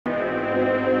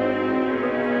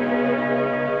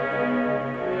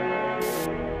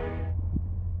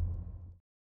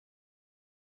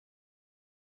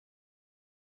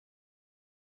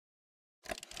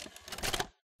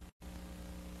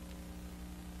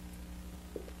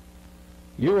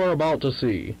You are about to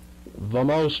see the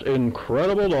most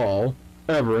incredible doll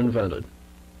ever invented.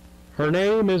 Her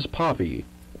name is Poppy,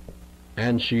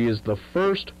 and she is the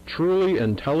first truly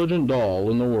intelligent doll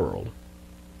in the world.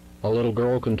 A little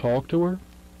girl can talk to her.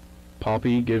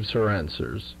 Poppy gives her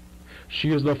answers. She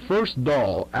is the first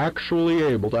doll actually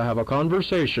able to have a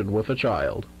conversation with a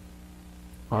child.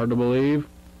 Hard to believe?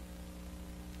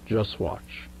 Just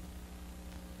watch.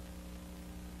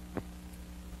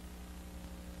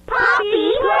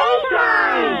 Poppy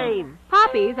Playtime!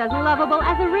 Poppy's as lovable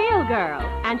as a real girl,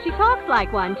 and she talks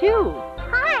like one, too.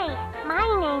 Hi, my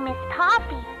name is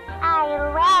Poppy. I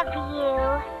love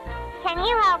you. Can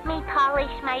you help me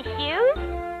polish my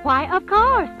shoes? Why, of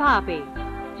course, Poppy.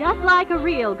 Just like a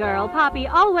real girl, Poppy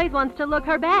always wants to look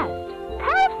her best.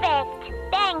 Perfect!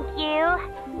 Thank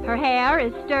you. Her hair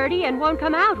is sturdy and won't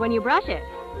come out when you brush it,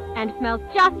 and smells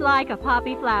just like a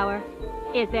poppy flower.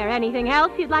 Is there anything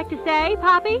else you'd like to say,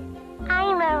 Poppy?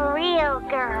 I'm a real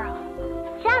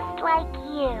girl, just like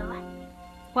you.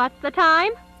 What's the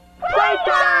time?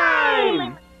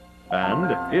 Playtime!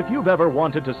 And if you've ever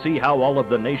wanted to see how all of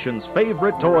the nation's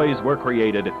favorite toys were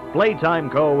created, Playtime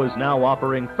Co. is now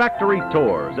offering factory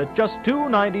tours at just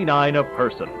 $2.99 a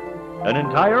person. An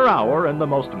entire hour in the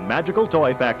most magical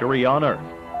toy factory on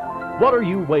Earth. What are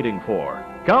you waiting for?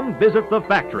 Come visit the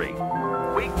factory.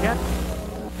 We can't...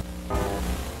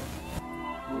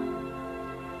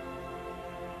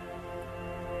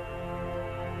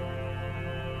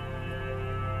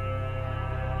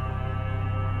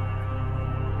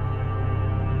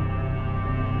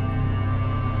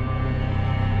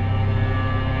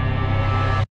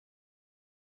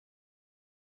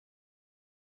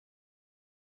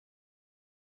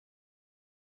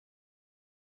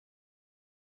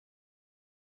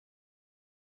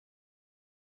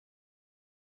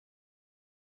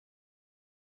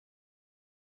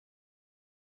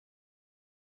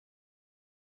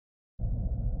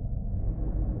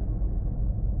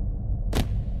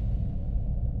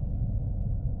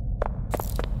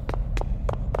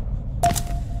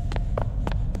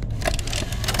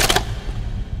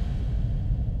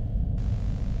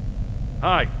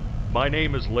 Hi, my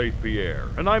name is Leif Pierre,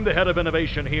 and I'm the head of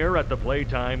innovation here at the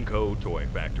Playtime Co. Toy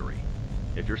Factory.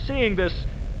 If you're seeing this,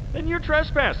 then you're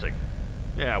trespassing.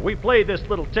 Yeah, we play this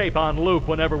little tape on loop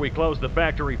whenever we close the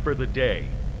factory for the day.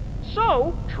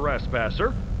 So,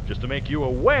 trespasser, just to make you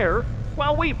aware,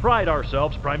 while we pride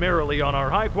ourselves primarily on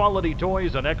our high-quality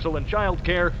toys and excellent child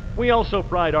care, we also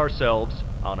pride ourselves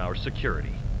on our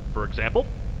security. For example,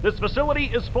 this facility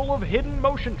is full of hidden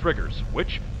motion triggers,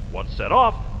 which, once set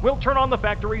off, will turn on the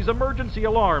factory's emergency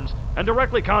alarms and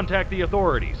directly contact the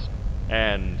authorities.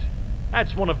 And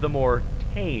that's one of the more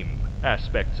tame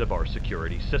aspects of our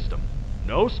security system.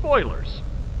 No spoilers.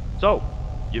 So,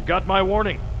 you've got my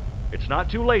warning. It's not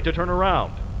too late to turn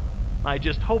around. I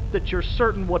just hope that you're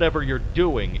certain whatever you're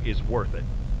doing is worth it.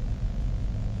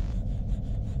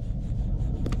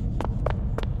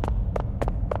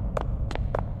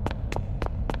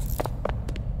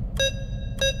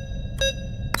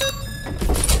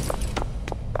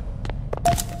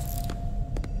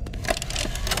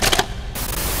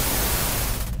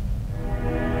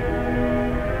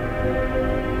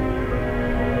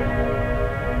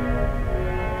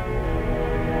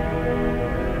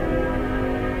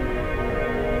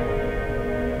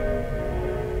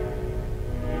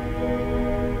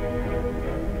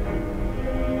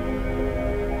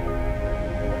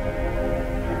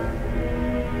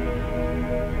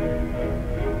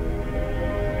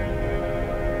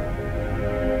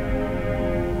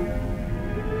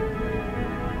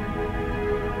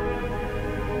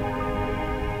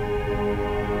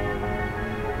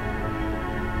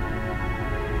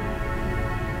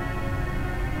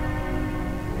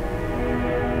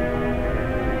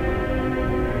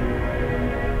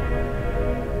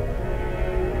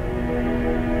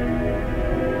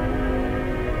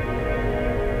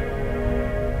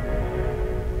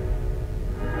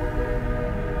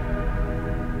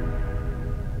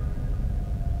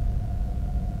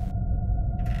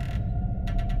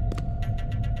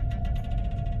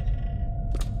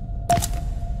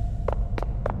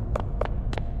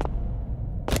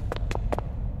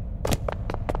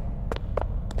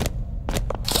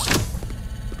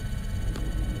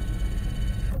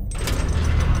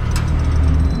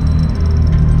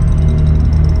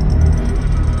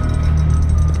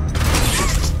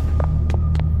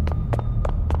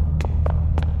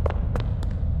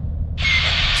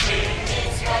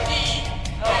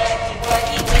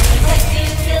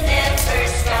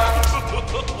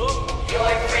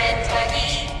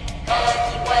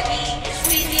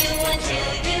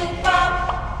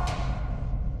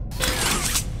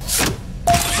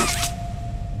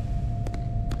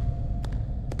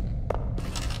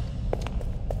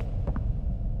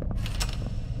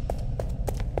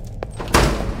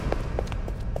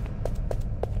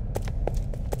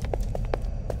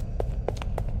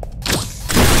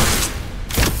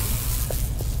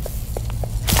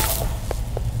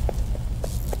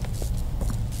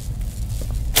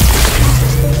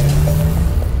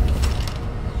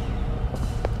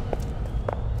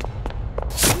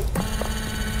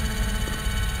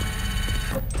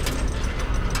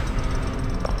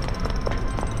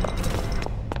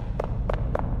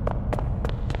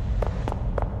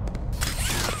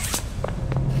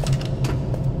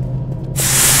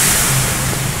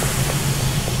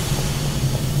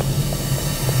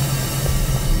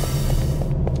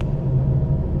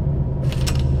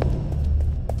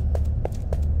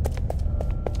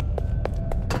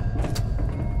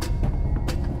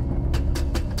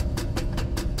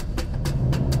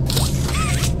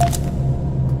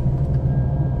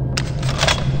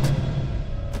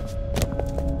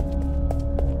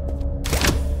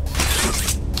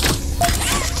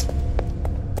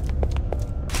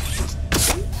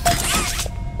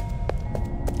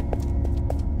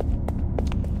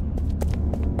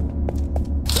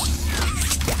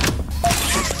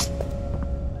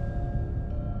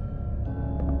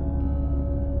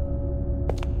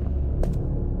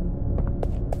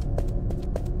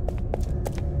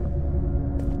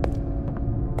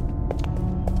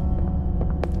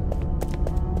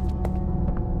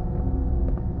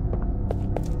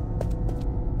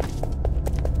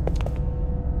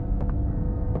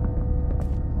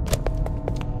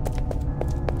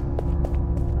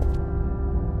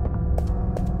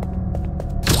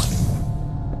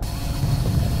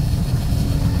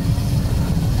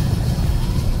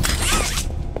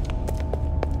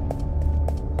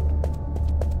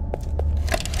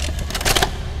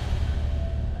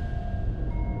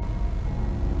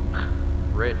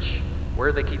 Rich, where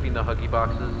are they keeping the Huggy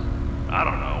boxes? I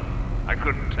don't know. I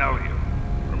couldn't tell you.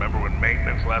 Remember when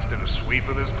maintenance left did a sweep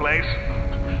of this place?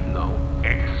 No.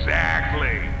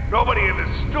 Exactly. Nobody in this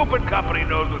stupid company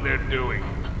knows what they're doing.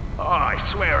 Oh, I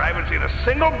swear, I haven't seen a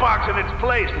single box in its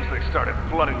place since they started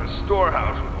flooding the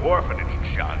storehouse with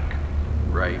orphanage junk.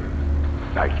 Right.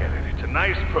 I get it. It's a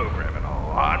nice program and all,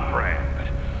 on brand, but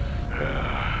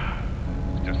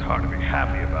it's just hard to be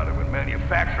happy about it when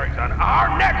manufacturing's on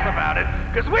our necks about it,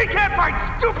 because we can't find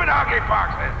stupid Huggy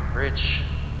boxes! Rich.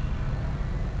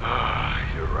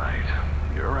 You're right.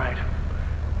 You're right.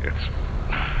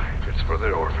 It's for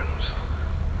the orphans.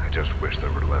 I just wish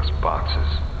there were less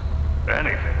boxes.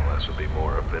 Anything less would be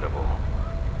more habitable.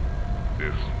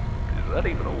 Is that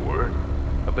even a word?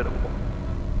 Habitable.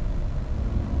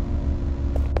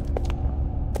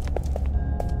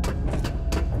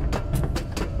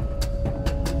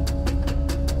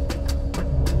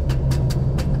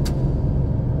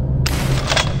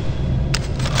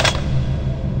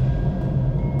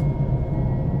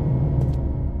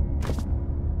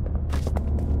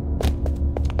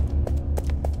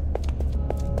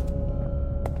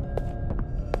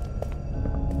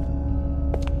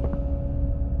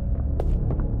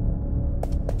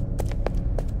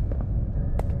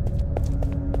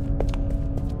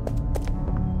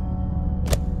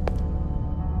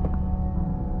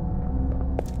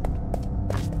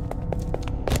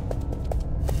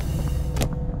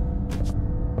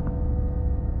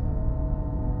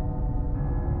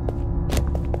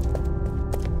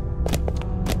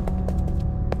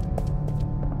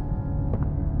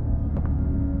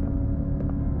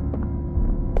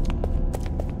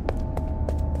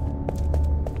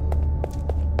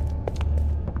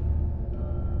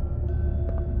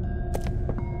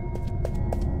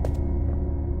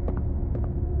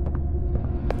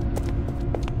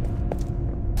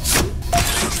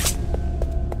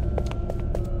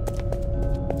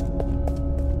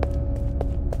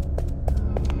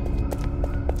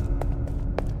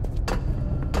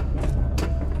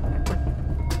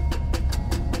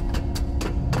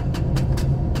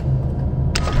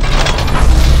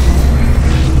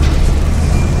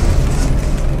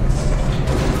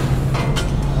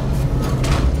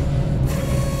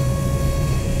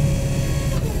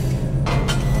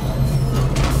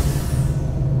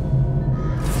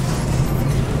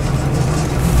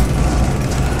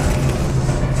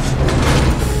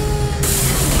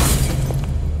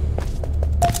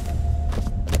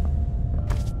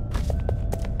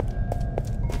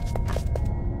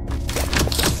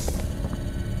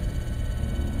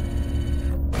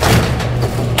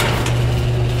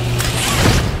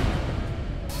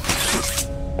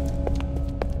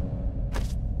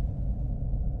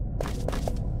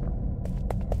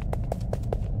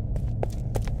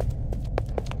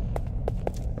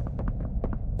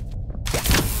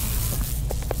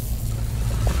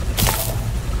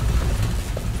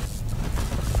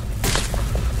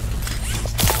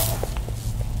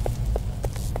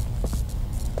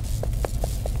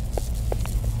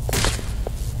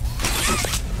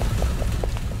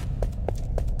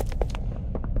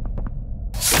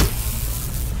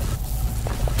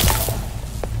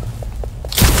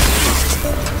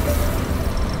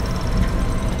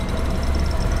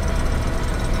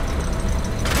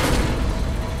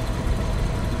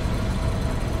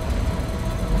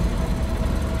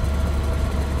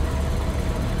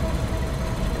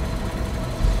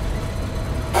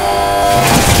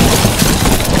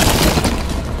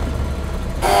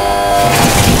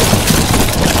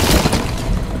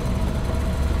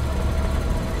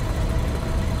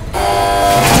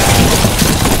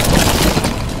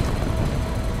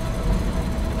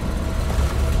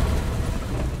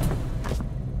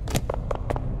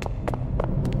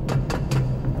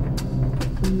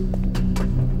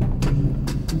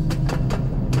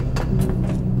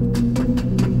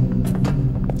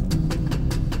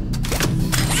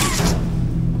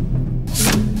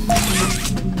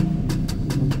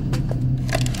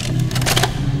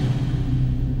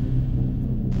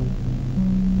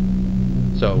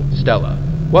 So, Stella,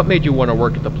 what made you want to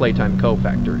work at the Playtime Co.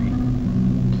 factory?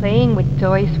 Playing with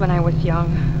toys when I was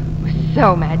young was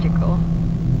so magical.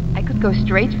 I could go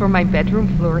straight from my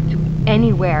bedroom floor to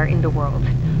anywhere in the world.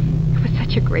 It was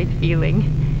such a great feeling.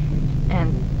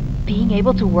 And being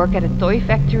able to work at a toy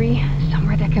factory,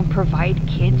 somewhere that can provide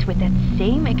kids with that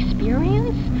same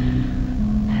experience,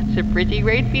 that's a pretty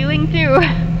great feeling too.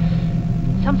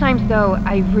 Sometimes though,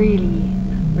 I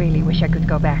really wish I could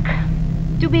go back.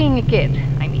 To being a kid,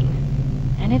 I mean.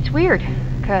 And it's weird,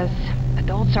 because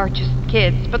adults are just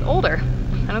kids, but older.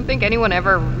 I don't think anyone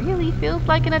ever really feels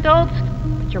like an adult,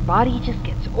 but your body just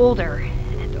gets older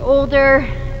and older,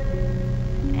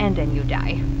 and then you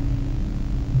die.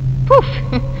 Poof!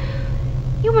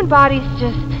 Human bodies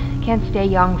just can't stay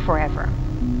young forever.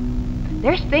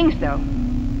 There's things, though,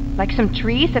 like some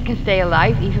trees that can stay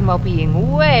alive even while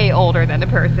being way older than a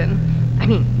person. I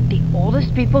mean, the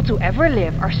oldest people to ever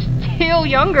live are still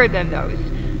younger than those.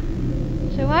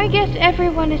 So I guess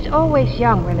everyone is always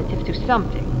young relative to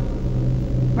something.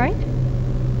 Right?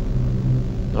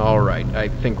 Alright, I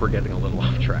think we're getting a little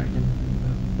off track.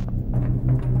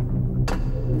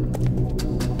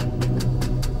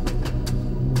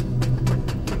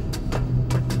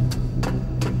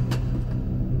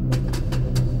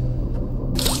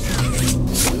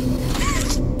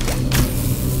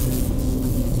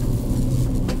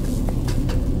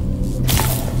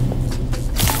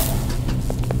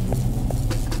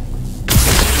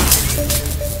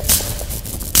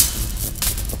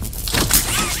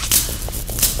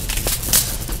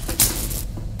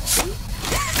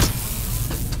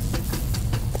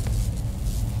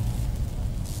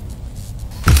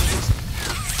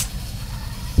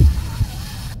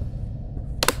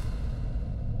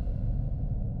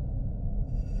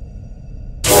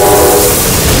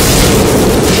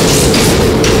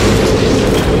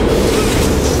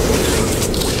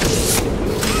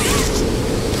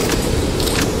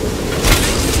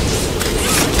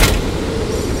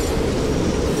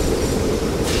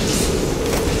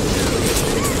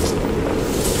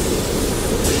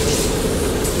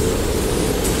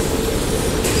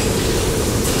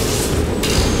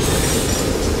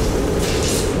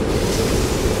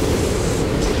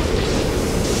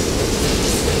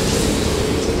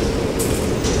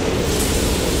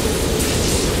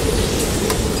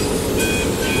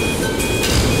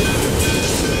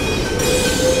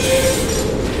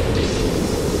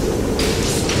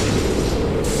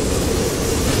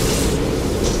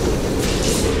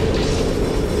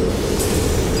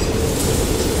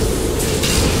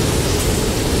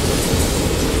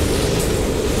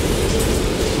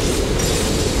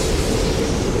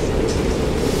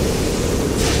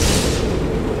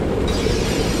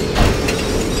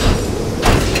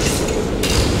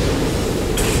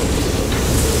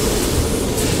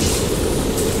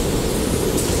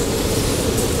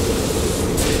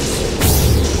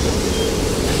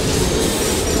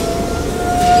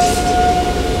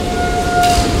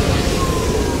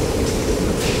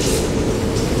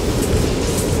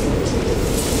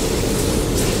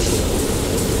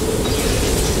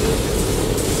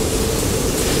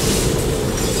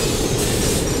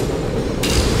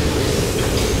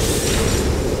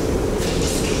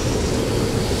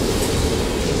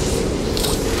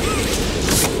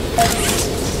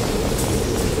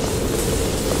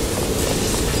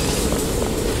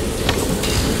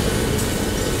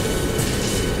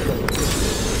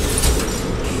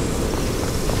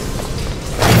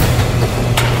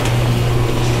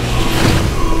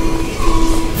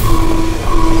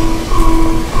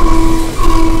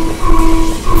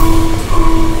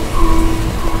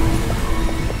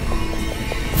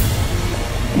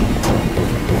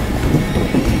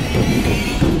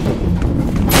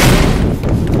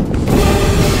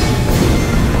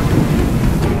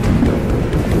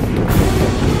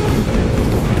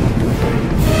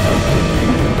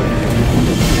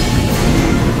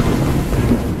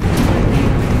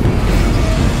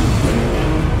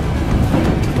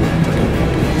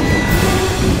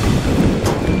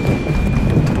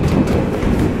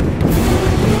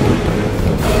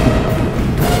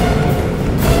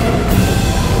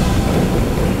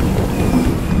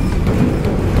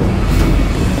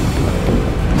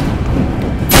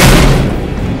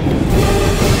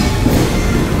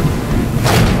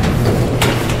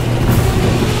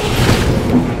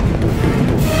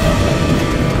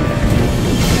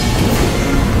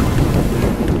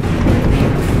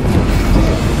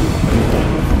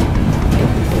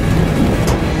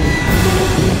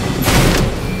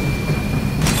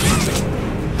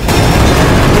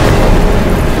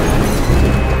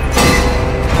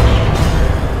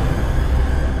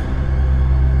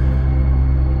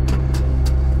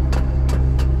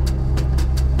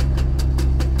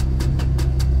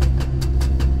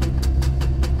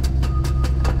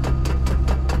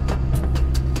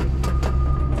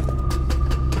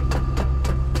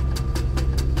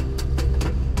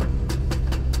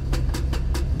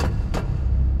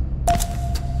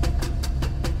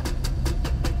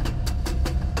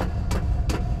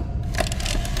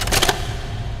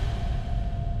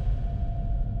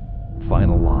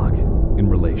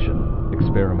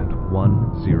 Experiment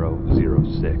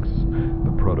 1006,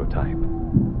 the prototype.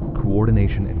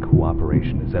 Coordination and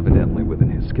cooperation is evidently within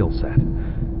his skill set,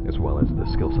 as well as the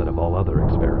skill set of all other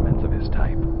experiments of his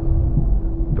type.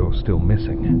 Though still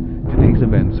missing, today's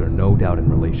events are no doubt in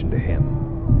relation to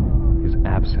him. His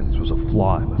absence was a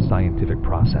flaw in the scientific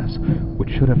process, which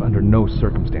should have under no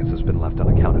circumstances been left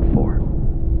unaccounted for.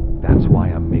 That's why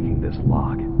I'm making this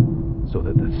log, so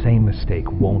that the same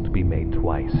mistake won't be made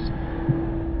twice.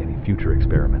 Any future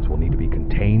experiments will need to be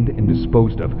contained and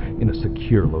disposed of in a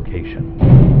secure location.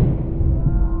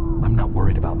 I'm not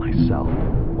worried about myself.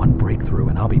 One breakthrough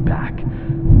and I'll be back.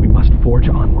 We must forge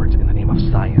onwards in the name of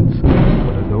science,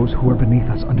 whether those who are beneath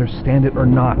us understand it or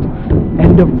not.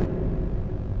 End of...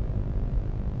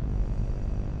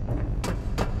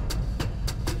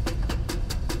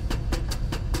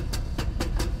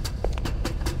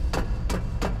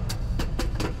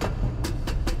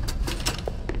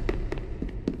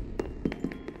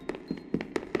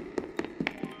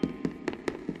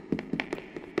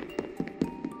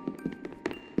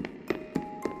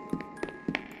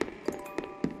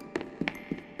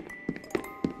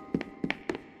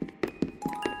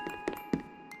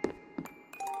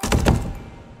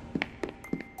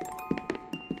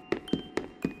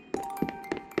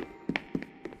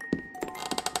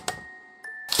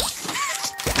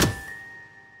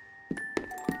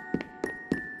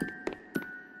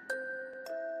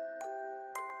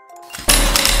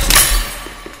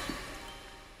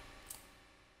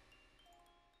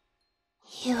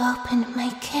 You opened my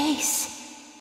case.